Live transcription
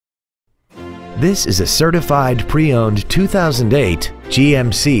This is a certified pre-owned 2008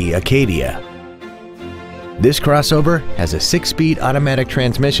 GMC Acadia. This crossover has a 6-speed automatic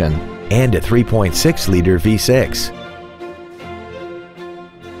transmission and a 3.6-liter V6.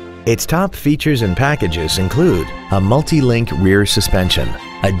 Its top features and packages include a multi-link rear suspension,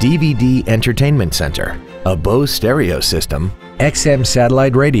 a DVD entertainment center, a Bose stereo system, XM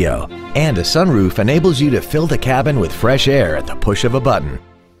satellite radio, and a sunroof enables you to fill the cabin with fresh air at the push of a button.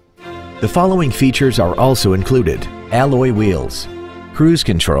 The following features are also included: alloy wheels, cruise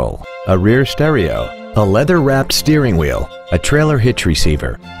control, a rear stereo, a leather-wrapped steering wheel, a trailer hitch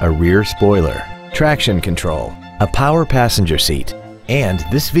receiver, a rear spoiler, traction control, a power passenger seat, and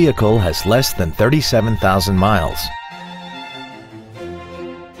this vehicle has less than 37,000 miles.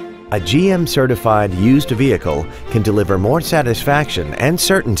 A GM certified used vehicle can deliver more satisfaction and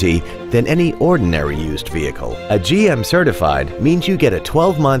certainty than any ordinary used vehicle. A GM certified means you get a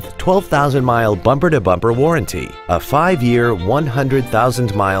 12-month, 12,000-mile bumper-to-bumper warranty, a 5-year,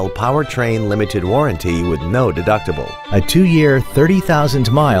 100,000-mile powertrain limited warranty with no deductible, a 2-year,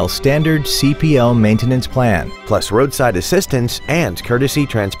 30,000-mile standard CPO maintenance plan, plus roadside assistance and courtesy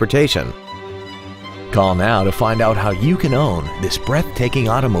transportation. Call now to find out how you can own this breathtaking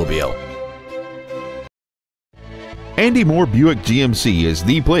automobile. Andy Mohr Buick GMC is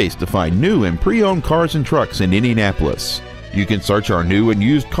the place to find new and pre-owned cars and trucks in Indianapolis. You can search our new and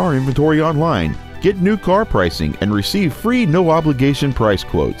used car inventory online, get new car pricing, and receive free no-obligation price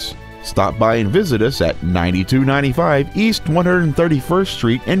quotes. Stop by and visit us at 9295 East 131st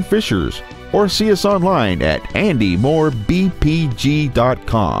Street in Fishers, or see us online at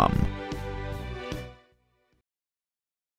andymohrbpg.com.